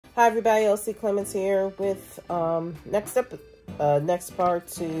Hi everybody, LC Clemens here with next part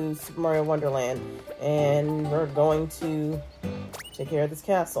to Super Mario Wonderland, and we're going to take care of this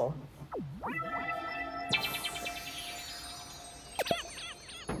castle.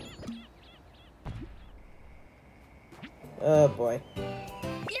 Oh boy.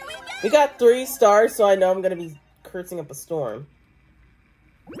 We got 3 stars, so I know I'm gonna be cursing up a storm.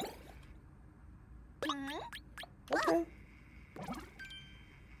 Okay.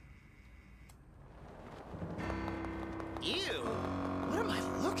 Ew, what am I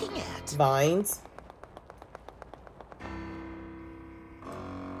looking at? Vines.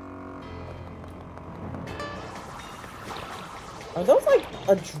 Are those like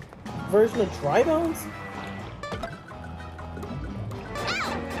a version of dry bones?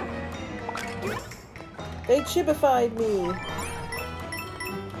 They chibified me.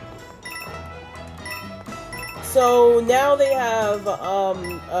 So now they have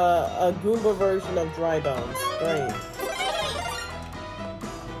a Goomba version of dry bones. Great.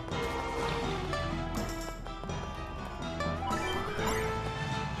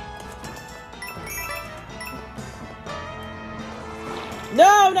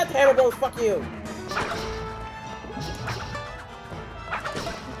 No, not the hammer balls. Fuck you.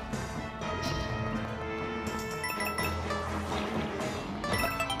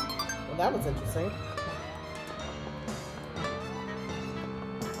 Well, that was interesting.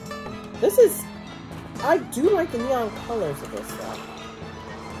 This is... I do like the neon colors of this stuff.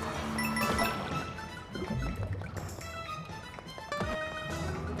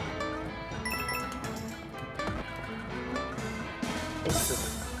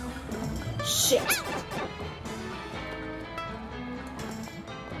 Shit!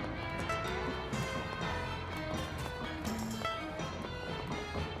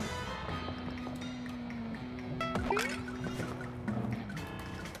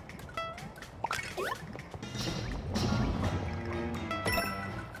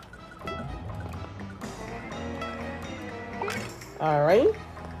 All right.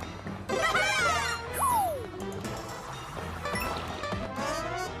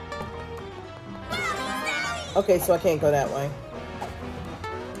 Okay, so I can't go that way.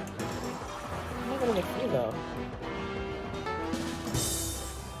 How am I gonna get through though?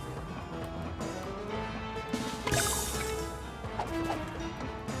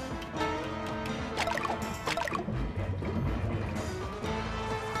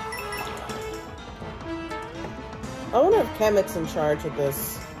 I wonder if Kamek's in charge of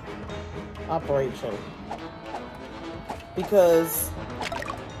this operation. Because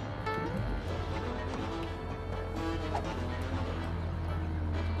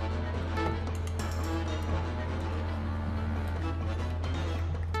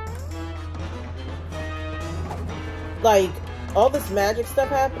like all this magic stuff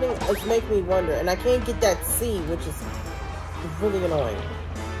happening is making me wonder, and I can't get that C, which is really annoying.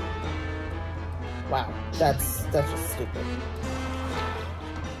 Wow, that's just stupid.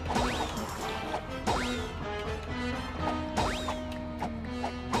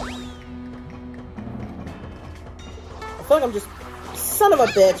 I feel like I'm just... Son of a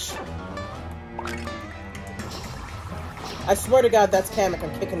bitch! I swear to God, that's Kamek.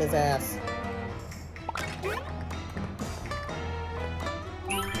 I'm kicking his ass.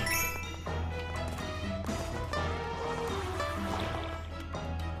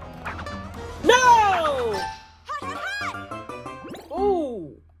 No!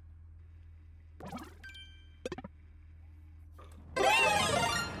 Ooh!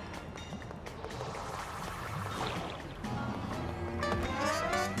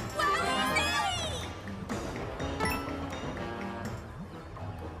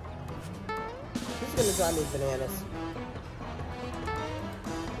 This is gonna drive me bananas.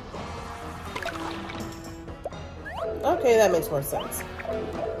 Okay, that makes more sense.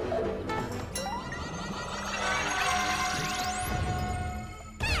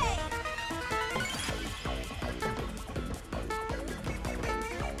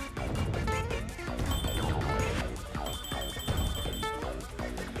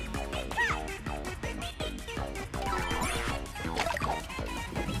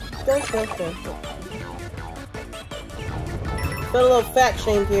 Feel a little fat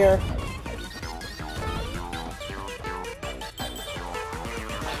shamed here.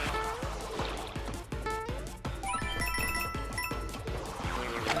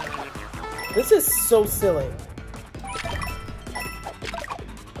 This is so silly.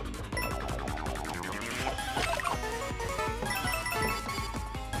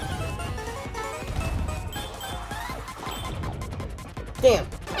 Damn.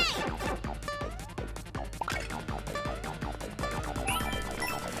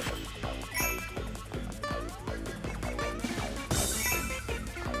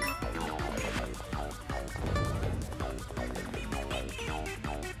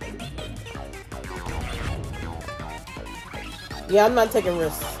 Yeah, I'm not taking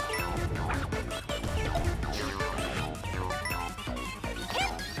risks.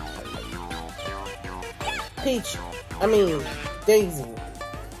 Peach. I mean, Daisy.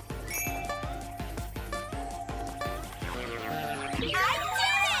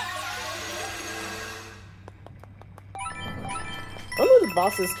 I wonder the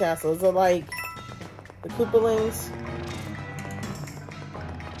boss's castle. Is it like the Koopalings?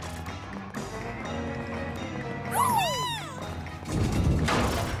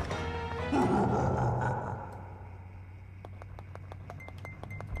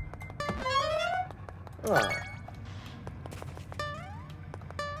 Oh.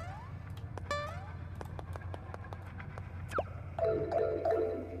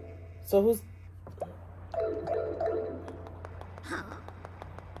 So who's...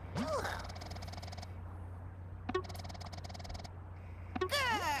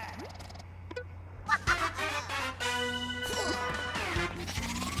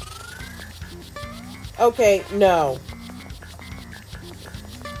 Okay, no.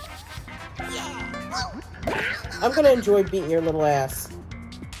 I'm gonna enjoy beating your little ass.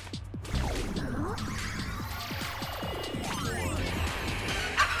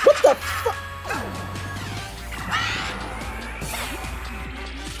 What the fuck?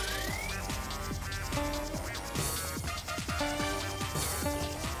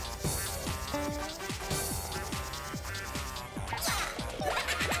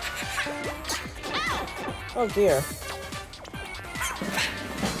 Oh dear.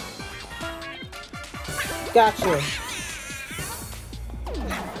 Gotcha.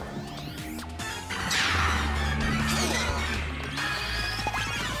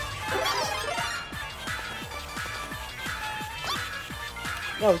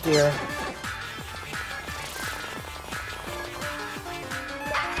 Oh dear.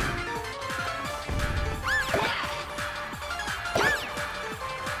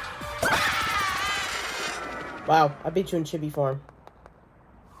 Wow, I beat you in chibi form.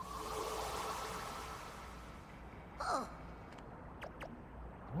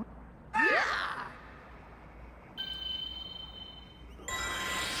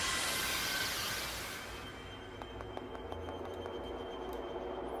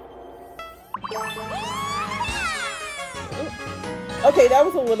 Okay, that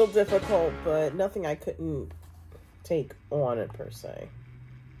was a little difficult, but nothing I couldn't take on it per se.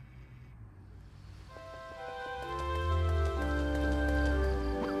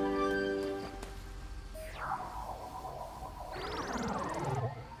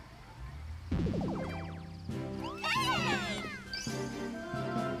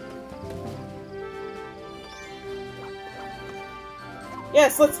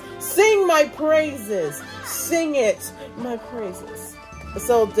 Yes, let's sing my praises. Sing it, my praises.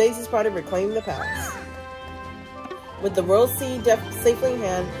 So Daisy's party reclaimed the palace. With the Royal Seed safely in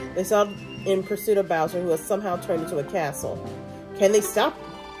hand, they set out in pursuit of Bowser, who has somehow turned into a castle. Can they stop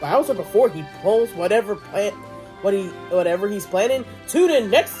Bowser before he pulls whatever he's planning? Tune in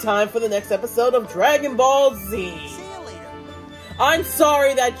next time for the next episode of Dragon Ball Z. See you later. I'm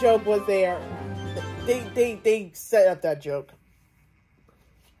sorry that joke was there. They set up that joke.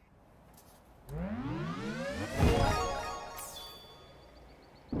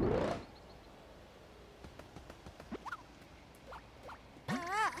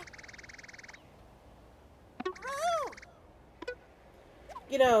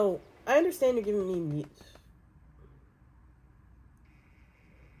 You know, I understand you're giving me meat.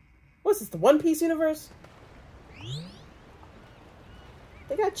 What's this, the One Piece universe?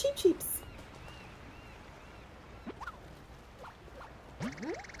 They got Cheep Cheeps.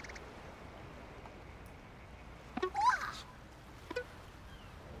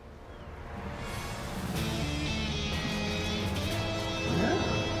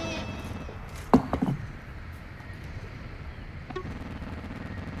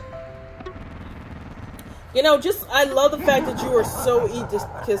 You know, I love the fact that you are so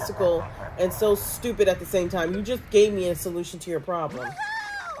egotistical and so stupid at the same time. You just gave me a solution to your problem.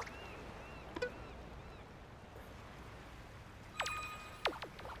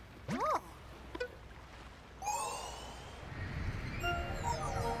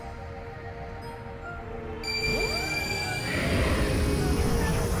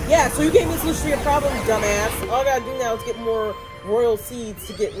 Yeah, so you gave me a solution to your problem, dumbass. All I gotta do now is get more royal seeds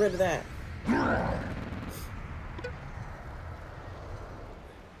to get rid of that.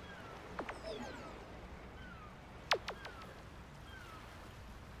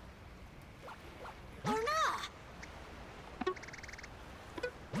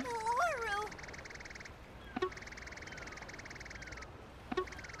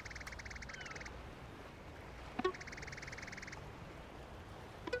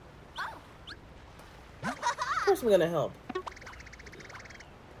 course I'm gonna help.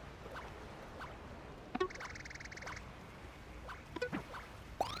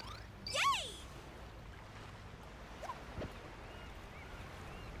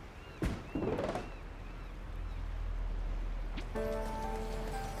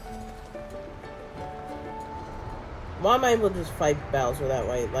 Why am I able to just fight Bowser that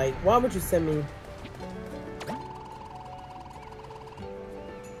way? Like, why would you send me?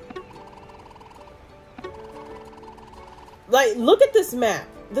 Like, look at this map.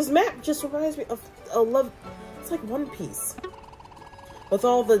 This map just reminds me of it's like One Piece. With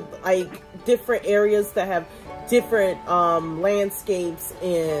all the, like, different areas that have different landscapes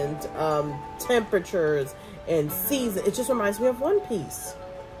and temperatures and seasons. It just reminds me of One Piece.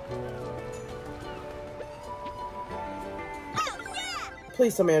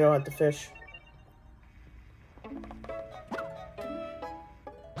 Please tell me I don't have to fish.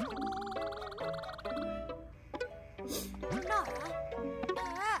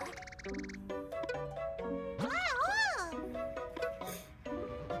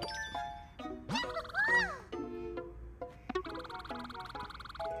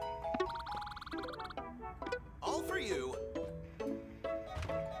 All for you.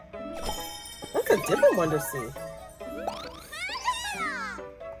 That's a different one to see.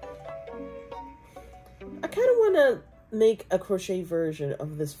 I kind of want to make a crochet version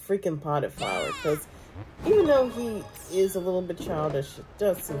of this freaking potted flower, because even though he is a little bit childish, it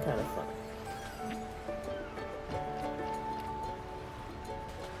does seem kind of fun.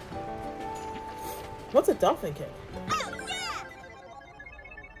 What's a dolphin kick?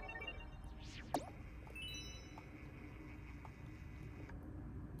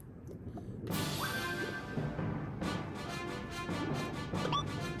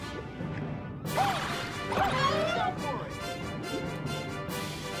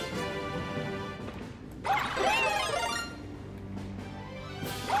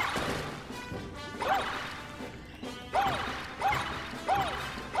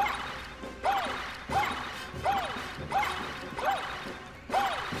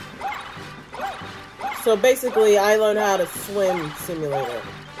 So basically, I learned how to swim simulator.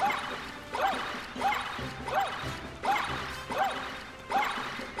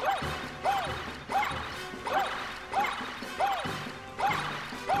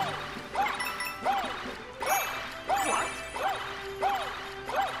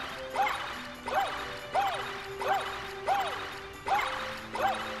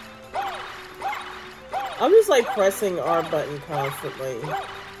 I'm just like pressing R button constantly.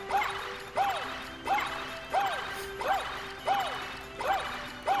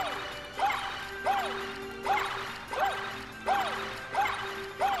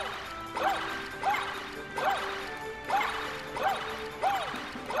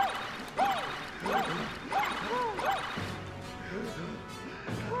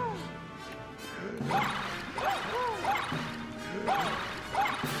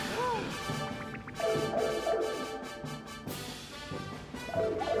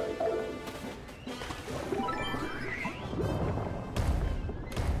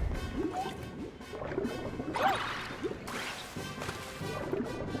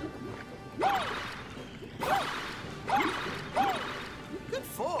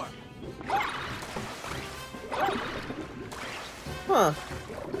 Huh.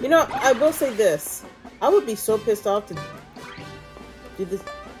 You know, I will say this. I would be so pissed off to do this.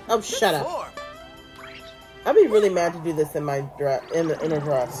 Oh, shut up. I'd be really mad to do this in my dress, in a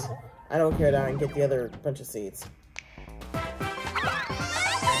dress. I don't care that I can get the other bunch of seeds.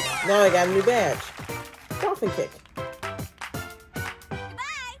 Now I got a new badge. Dolphin kick.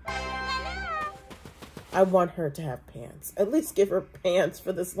 I want her to have pants. At least give her pants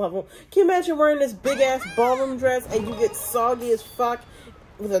for this level. Can you imagine wearing this big-ass ballroom dress and you get soggy as fuck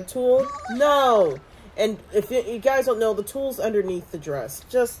with a tool? No! And if you guys don't know, the tool's underneath the dress.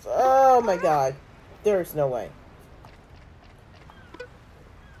 Just, oh my god. There's no way.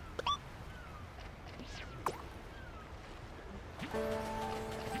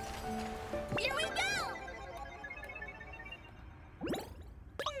 Here we go!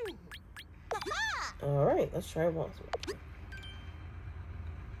 Alright, let's try it once.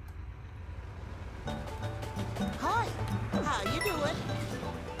 Hi, how you doing?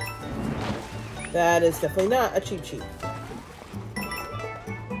 That is definitely not a cheap sheet.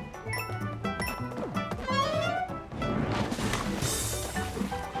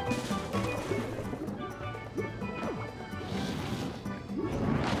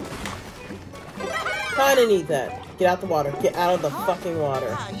 Kinda need that. Get out the water. Get out of the fucking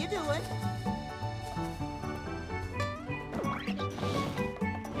water. How you doing?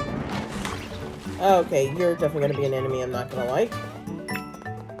 Okay, you're definitely gonna be an enemy I'm not gonna like.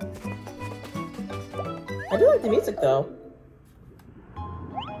 I do like the music though.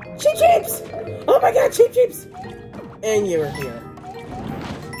 Cheep Cheeps! Oh my god, Cheep Cheeps! And you're here.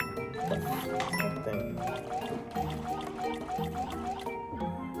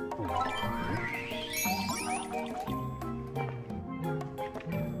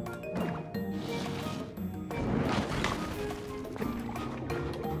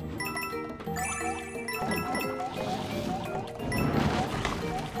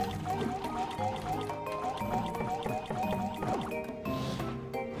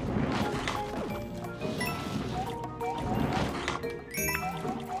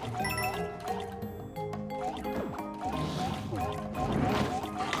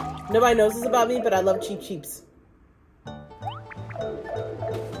 Nobody knows this about me, but I love Cheep Cheeps. Smell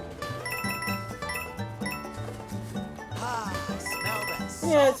that.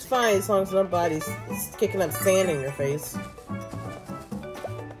 Yeah, it's fine as long as nobody's kicking up sand in your face.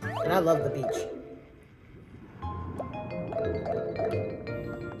 And I love the beach.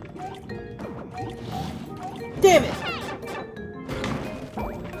 Damn it!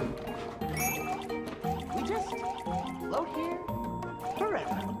 We just float here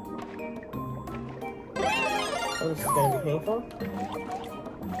forever. Oh, this is gonna be painful.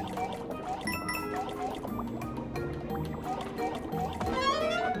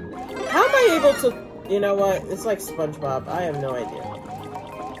 How am I able to... You know what? It's like SpongeBob. I have no idea.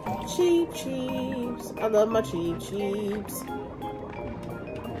 Cheep Cheeps. I love my Cheep Cheeps.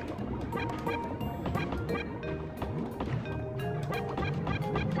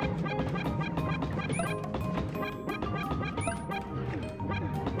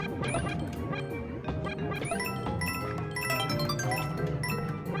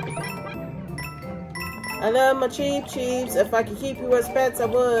 I love my Cheep Cheeps. If I could keep you as pets, I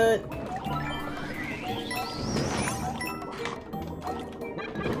would.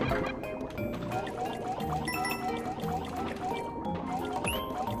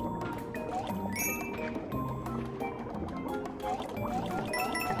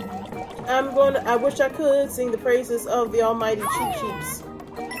 I wish I could sing the praises of the almighty Cheep Cheeps.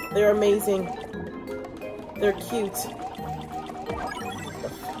 They're amazing. They're cute.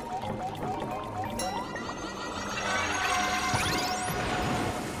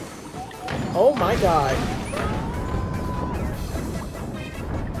 Oh my god.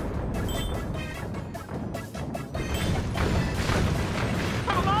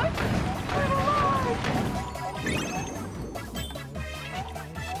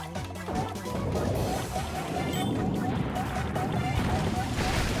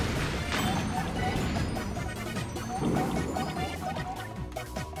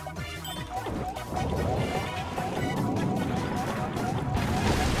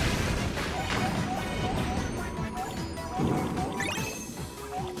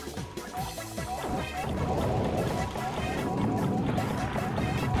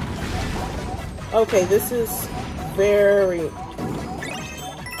 Okay, this is very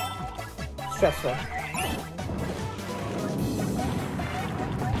stressful.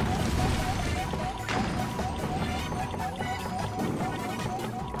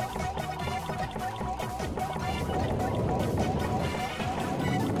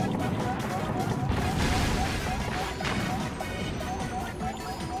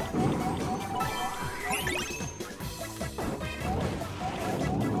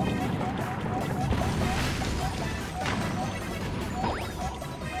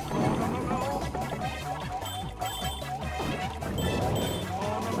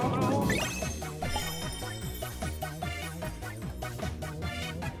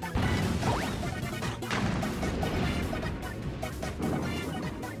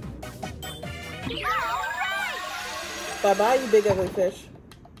 Bye-bye, you big ugly fish.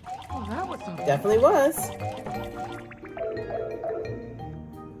 Oh, that was some Definitely was.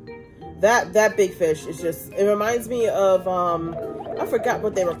 That big fish is just, it reminds me of, I forgot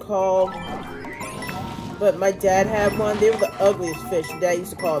what they were called, but my dad had one. They were the ugliest fish. Dad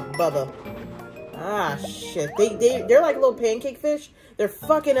used to call it Bubba. Ah, shit. They're like little pancake fish. They're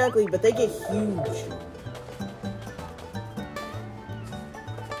fucking ugly, but they get huge.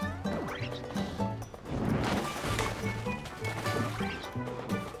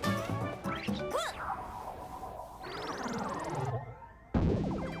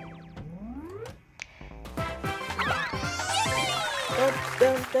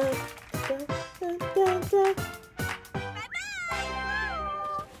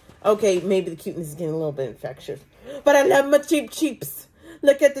 Okay, maybe the cuteness is getting a little bit infectious. But I love my Cheep Cheeps.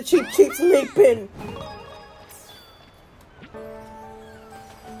 Look at the Cheep Cheeps leaping.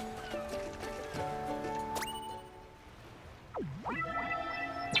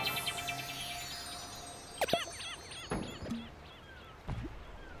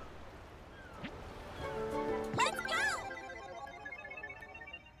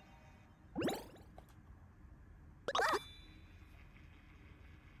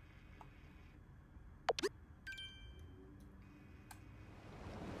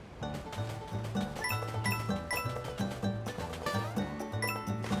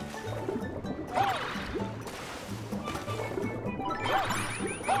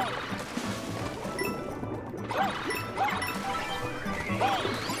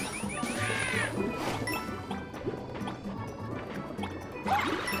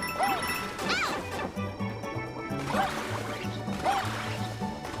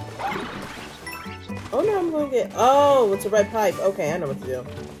 Oh no, I'm gonna get. Oh, it's a red pipe. Okay, I know what to do.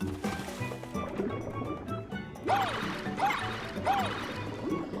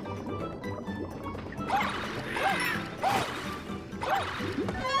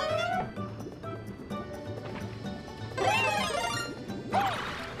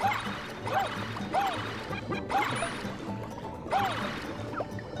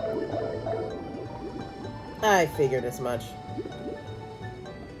 I figured as much.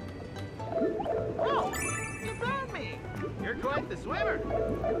 Oh, you found me. You're quite the swimmer.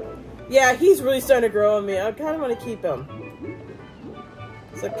 Yeah, he's really starting to grow on me. I kind of want to keep him.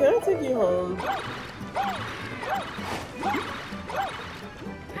 So can I take you home?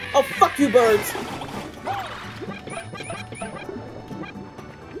 Oh, fuck you, birds!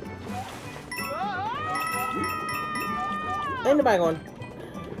 Ain't nobody going.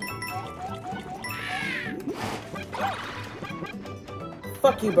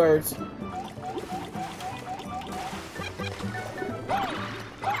 Fuck you, birds.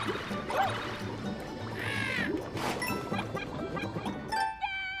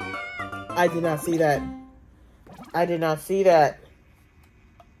 I did not see that. I did not see that.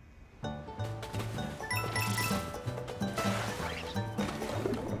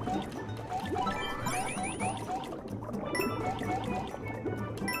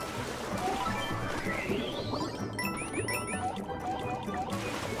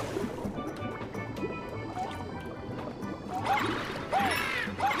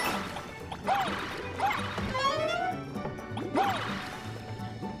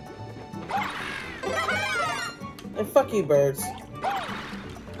 And fuck you, birds.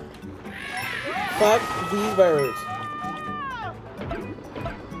 Fuck these birds.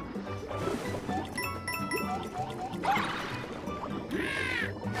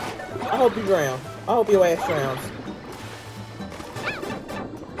 I hope you drown. I hope your ass drowns.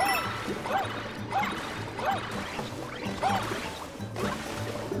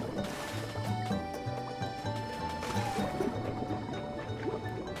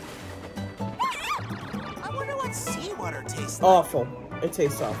 I wonder what seawater tastes like. Awful. It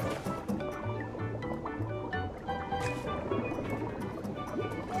tastes awful.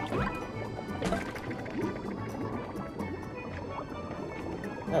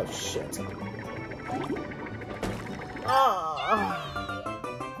 Oh shit.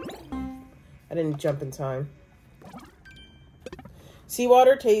 I didn't jump in time.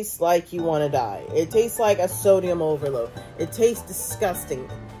 Seawater tastes like you want to die. It tastes like a sodium overload. It tastes disgusting.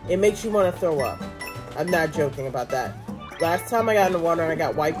 It makes you want to throw up. I'm not joking about that. Last time I got in the water and I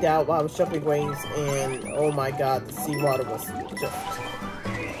got wiped out while I was jumping waves, and oh my god, the seawater was just...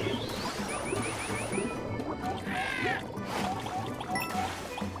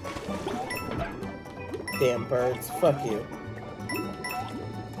 Damn birds. Fuck you.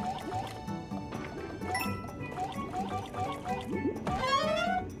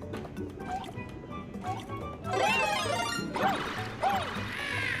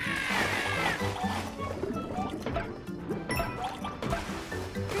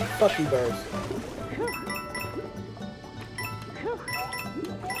 Fuck you, birds.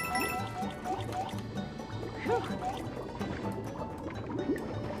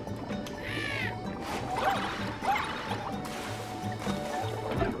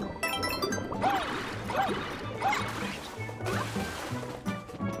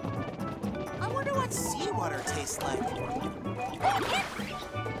 I wonder what seawater tastes like.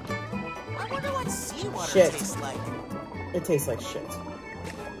 I wonder what seawater Shit. tastes like. It tastes like shit.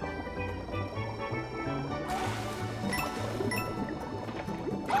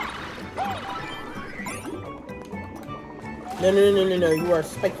 No, you are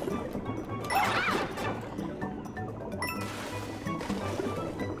spiky.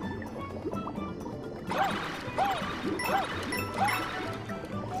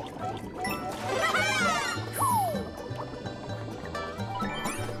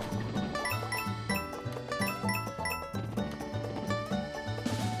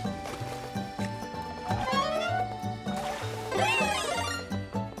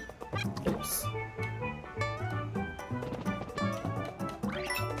 Oops.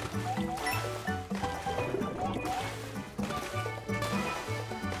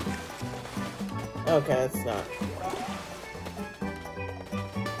 Okay, it's not.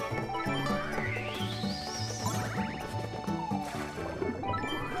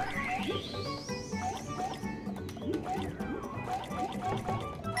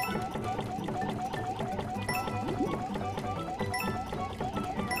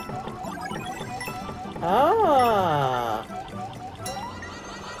 Ah.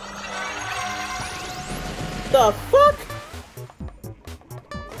 The fuck?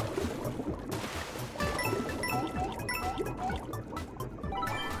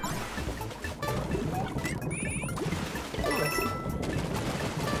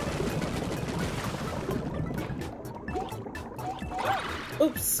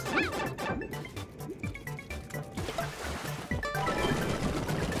 Oops.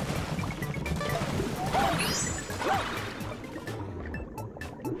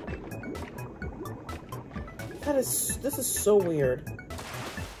 This is so weird.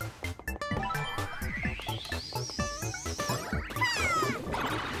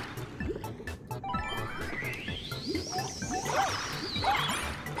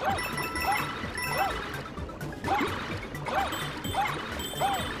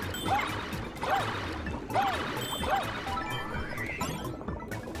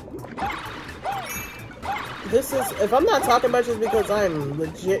 This is, if I'm not talking much, it's because I'm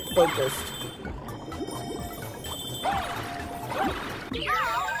legit focused.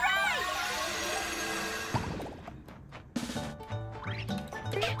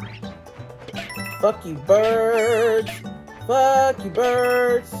 Fuck you, birds. Fuck you,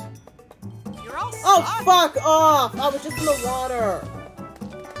 birds. You're all Oh, stuck. fuck off. I was just in the water.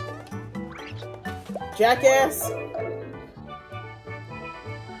 Jackass.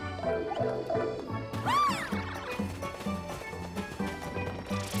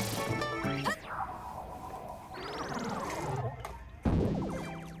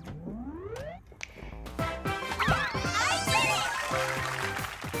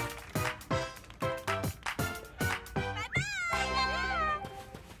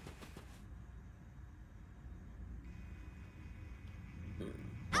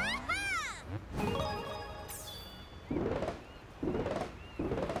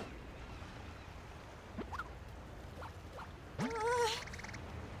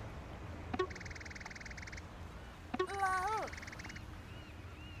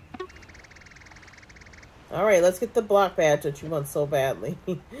 Alright, let's get the block badge that you want so badly.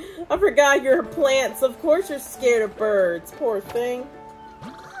 I forgot you're plants. Of course you're scared of birds. Poor thing.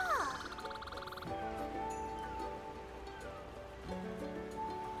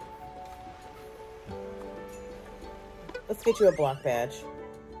 Let's get you a block badge.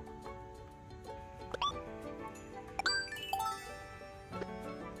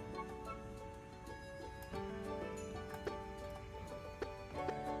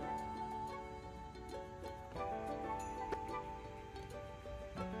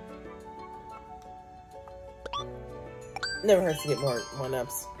 Never hurts to get more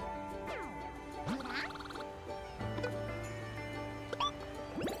one-ups.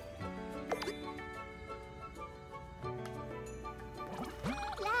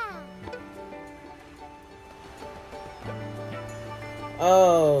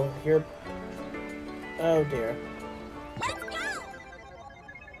 Oh, you're... Oh, dear. Let's go!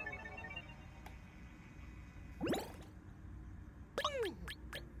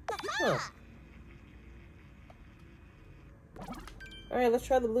 Huh. Alright, let's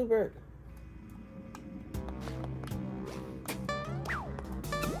try the bluebird.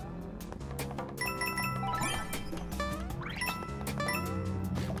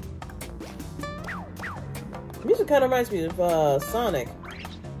 Music kind of reminds me of Sonic.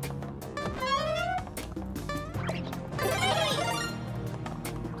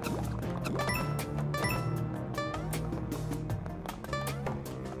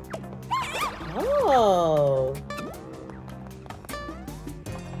 Oh.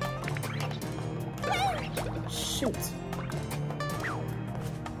 Shoot.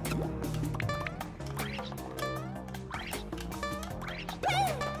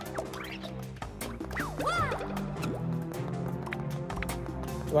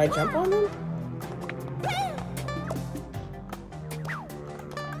 Do I jump on them?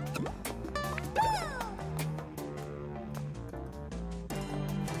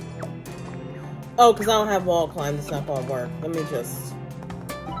 Oh, because I don't have wall climb. It's not going to work. Let me just...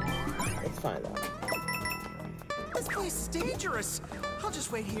 It's fine, though. This place is dangerous. I'll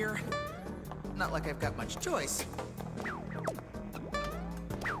just wait here. Not like I've got much choice.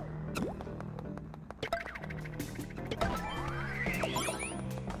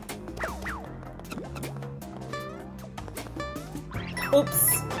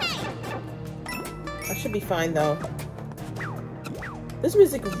 Oops. I should be fine, though. This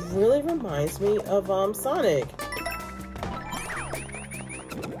music really reminds me of Sonic.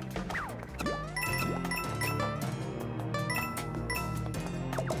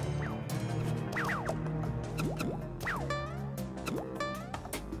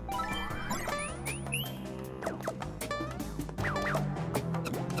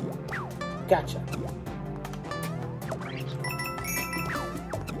 Gotcha.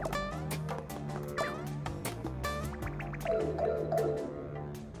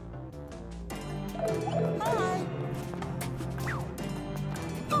 Hi.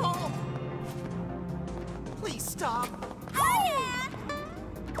 Oh. Please stop. Oh, yeah!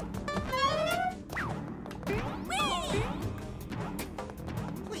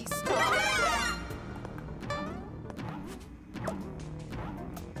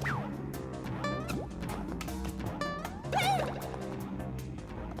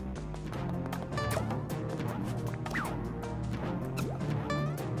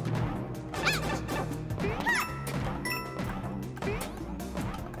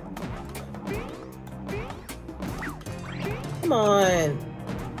 Come on.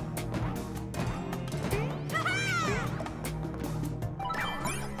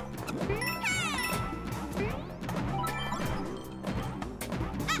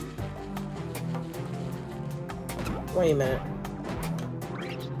 Wait a minute.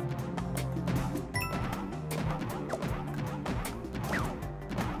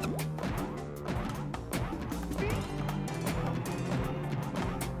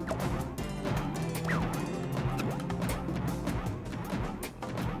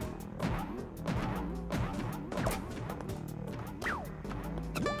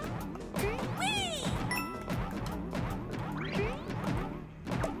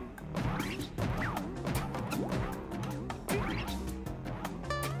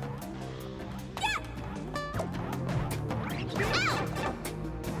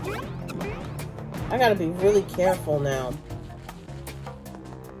 I gotta be really careful now.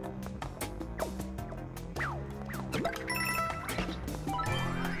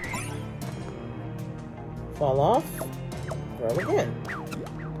 Fall off. Throw again.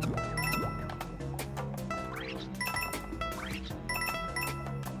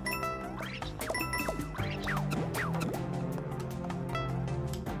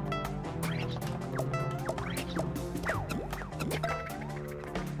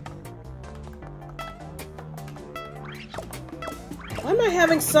 Why am I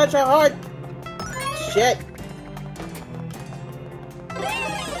having such a hard shit?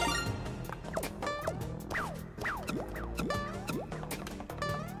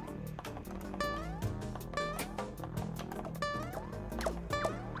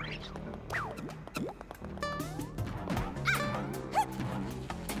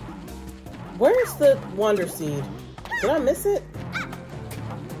 Where's the Wonder Seed? Did I miss it?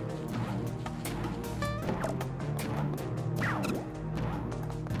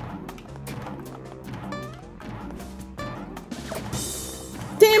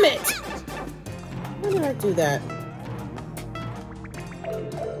 Damn it! Why did I do that?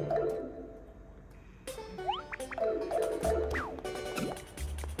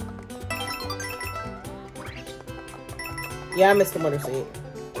 Yeah, I missed the Wonder Seed.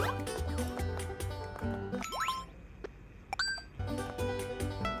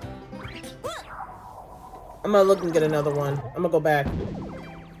 I'm gonna look and get another one. I'm gonna go back.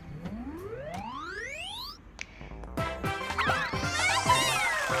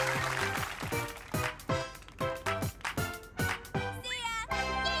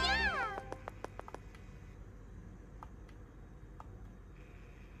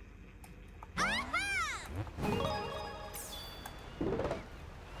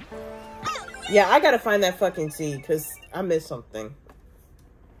 Yeah, I gotta find that fucking seed because I missed something.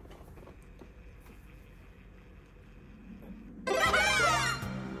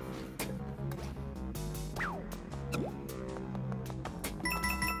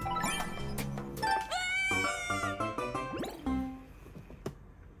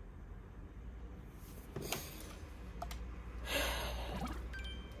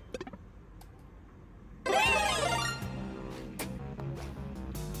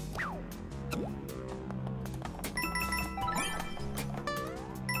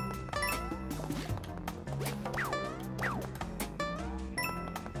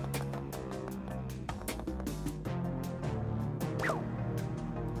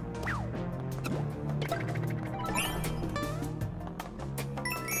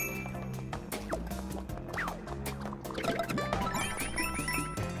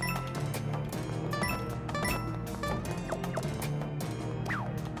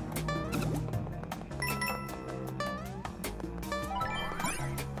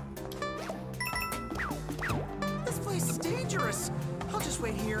 I'll just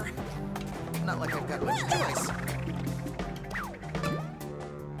wait here. Not like I've got much choice.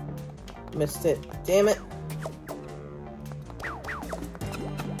 Missed it. Damn it.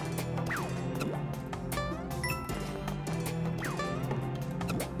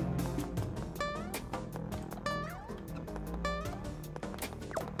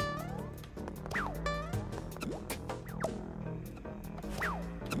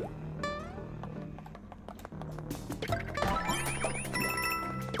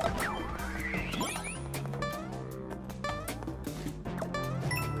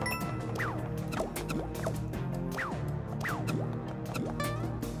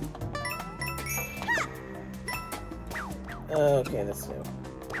 Okay, that's new.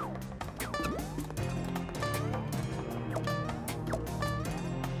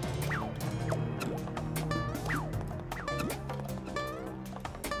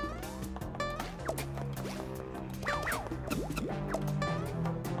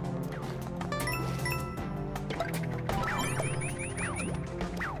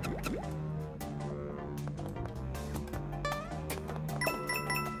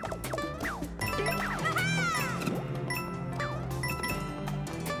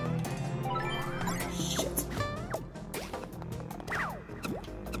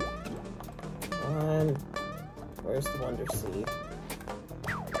 Where's the Wonder Seed?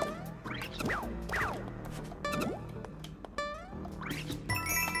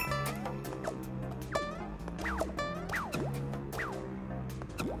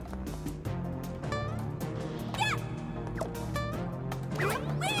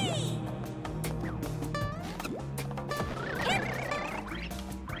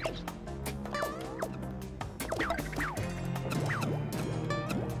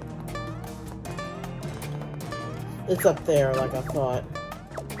 It's up there, like I thought.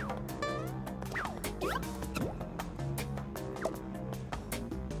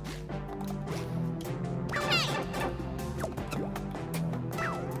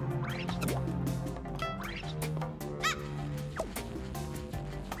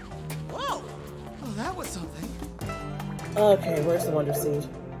 Whoa! Well, that was something. Okay, where's the Wonder Seed?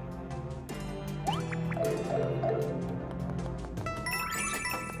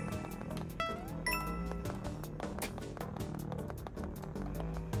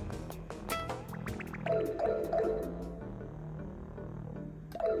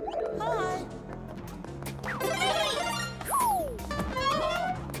 Hi.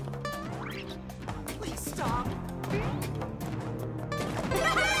 Please stop.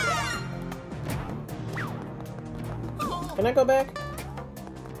 Can I go back?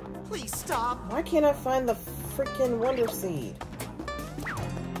 Please stop. Why can't I find the freaking Wonder Seed?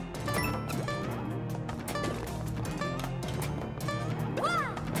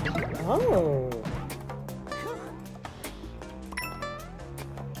 Oh.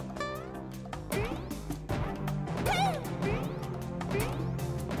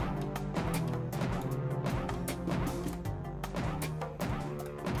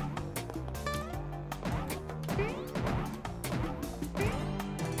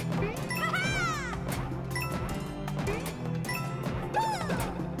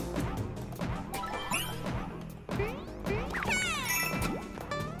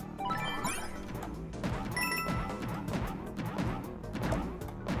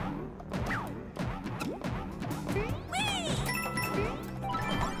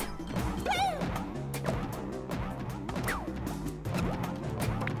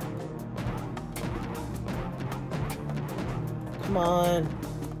 Come on.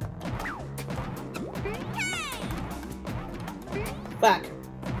 Back.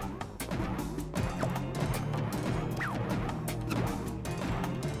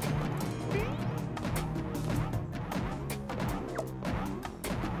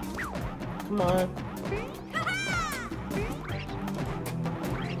 Come on.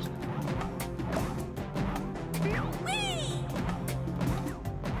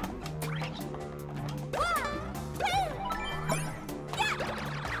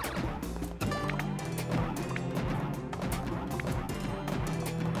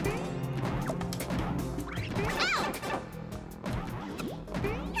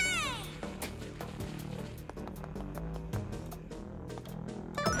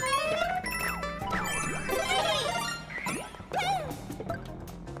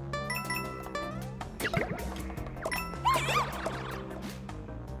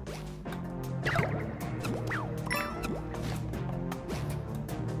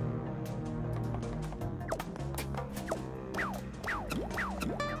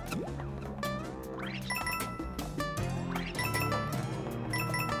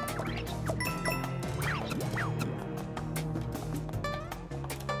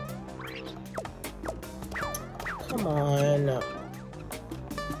 Come on.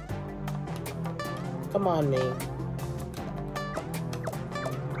 Come on, me.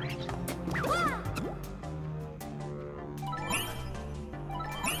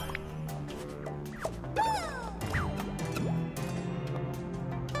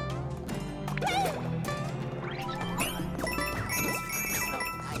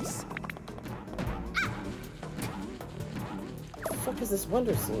 Nice. What the fuck is this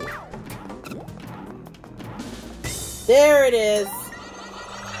Wonder Seed? There it is.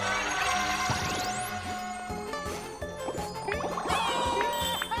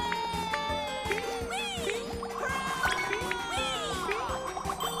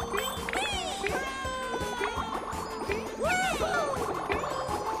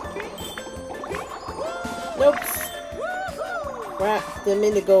 Nope. Crap. Didn't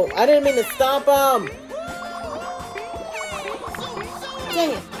mean to go. I didn't mean to stomp him.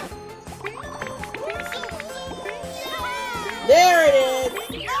 Dang it. There it is.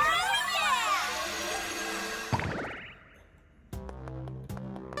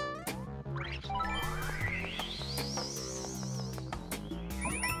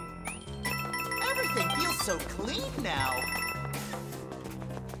 Everything feels so clean now.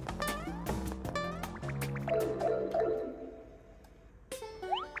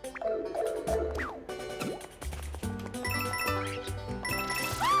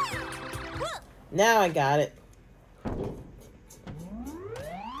 Now I got it.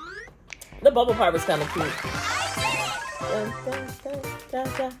 The bubble part was kind of cute.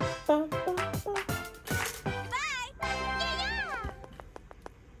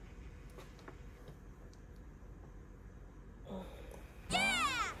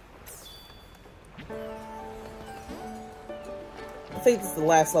 I think this is the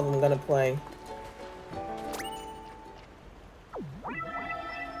last level I'm gonna play.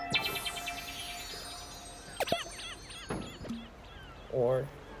 Or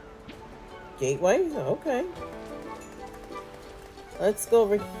gateway? Okay. Let's go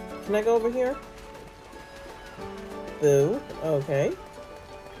over. Can I go over here? Boo. Okay.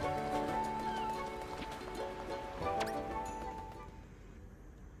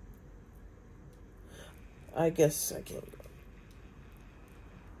 I guess I can't go.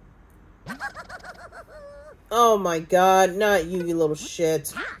 Oh my god, not you, you little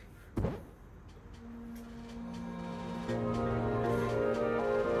shit.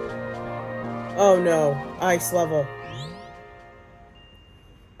 Oh no, ice level.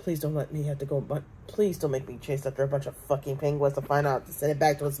 Please don't let me have to go, but please don't make me chase after a bunch of fucking penguins to find out to send it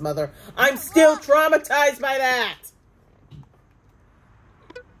back to its mother. I'm still traumatized by that!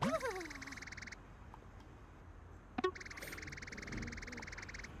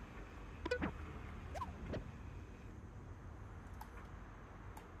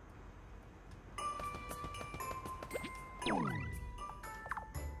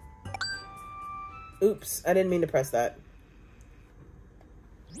 Oops, I didn't mean to press that.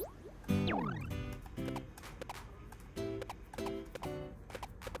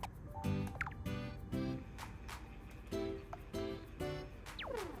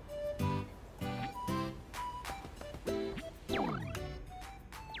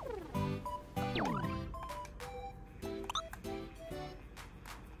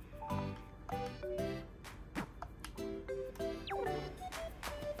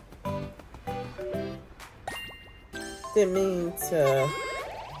 Didn't mean to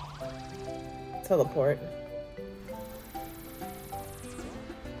teleport.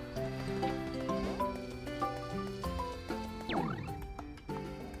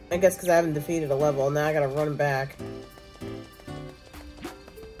 I guess because I haven't defeated a level, now I gotta run back.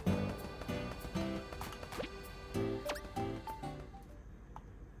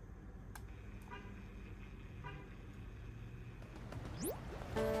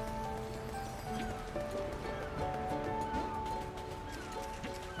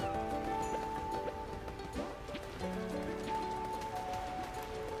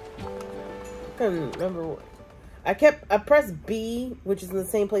 I couldn't remember what. I pressed B, which is in the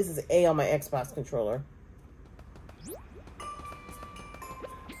same place as A on my Xbox controller.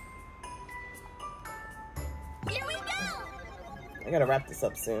 Here we go. I gotta wrap this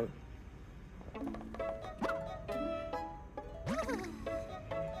up soon.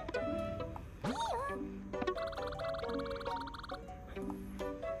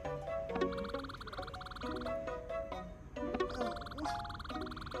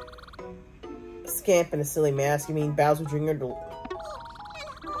 Scamp in a silly mask. You mean Bowser Jr.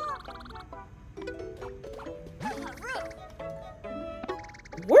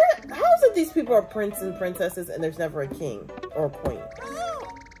 Where? How is it these people are princes and princesses and there's never a king or a queen?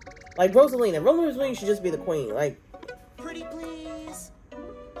 Like Rosalina. Rosalina should just be the queen. Like, Pretty please.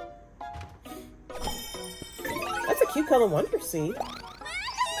 that's a cute color Wonder Seed.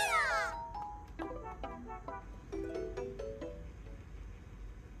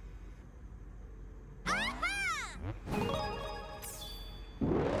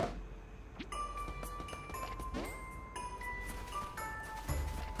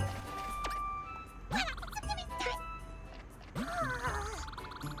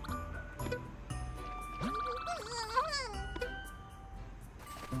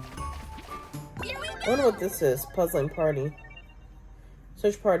 I wonder what this is. Puzzling Party.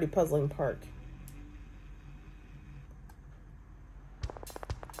 Search Party Puzzling Park.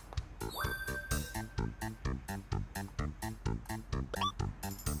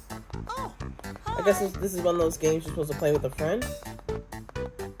 Oh, I guess this is one of those games you're supposed to play with a friend.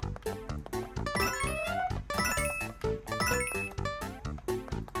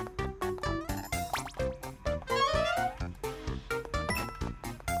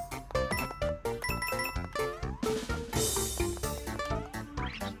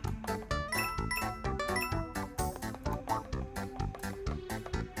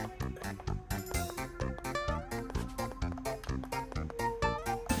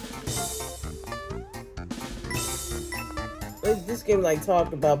 This game like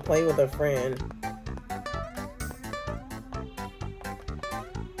talked about playing with a friend.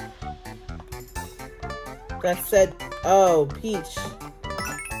 That said, oh, Peach.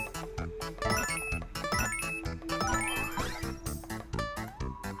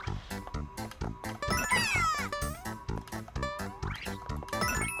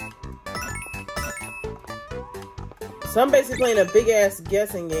 So I'm basically playing a big-ass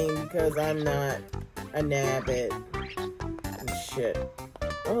guessing game because I'm not a nabbit and shit.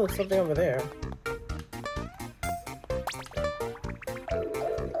 Oh, there's something over there.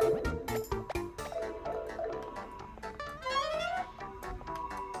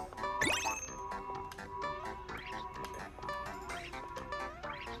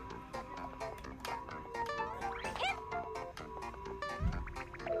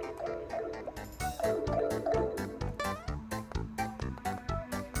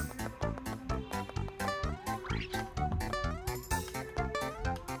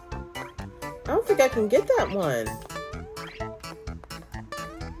 I don't think I can get that one.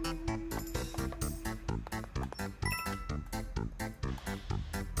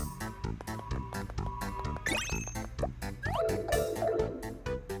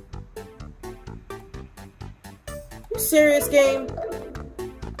 You serious, game?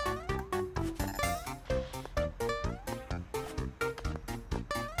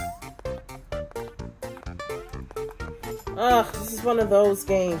 Ugh, this is one of those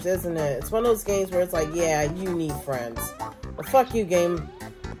games, isn't it? It's one of those games where it's like, yeah, you need friends. Well, fuck you, game.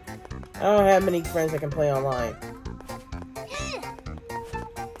 I don't have many friends I can play online.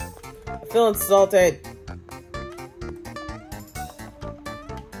 I feel insulted.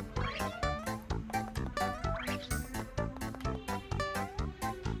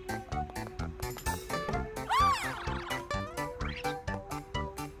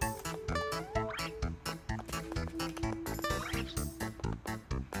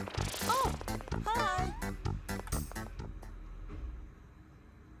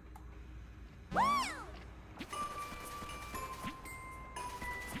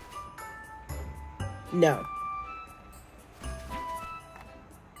 No.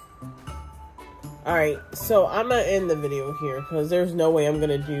 Alright, so I'm gonna end the video here because there's no way I'm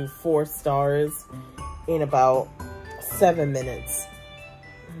gonna do 4 stars in about 7 minutes.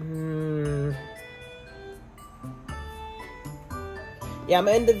 Yeah, I'm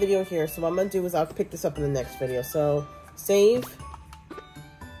gonna end the video here. So what I'm gonna do is I'll pick this up in the next video. So, save.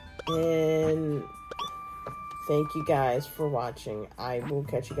 And thank you guys for watching. I will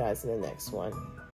catch you guys in the next one.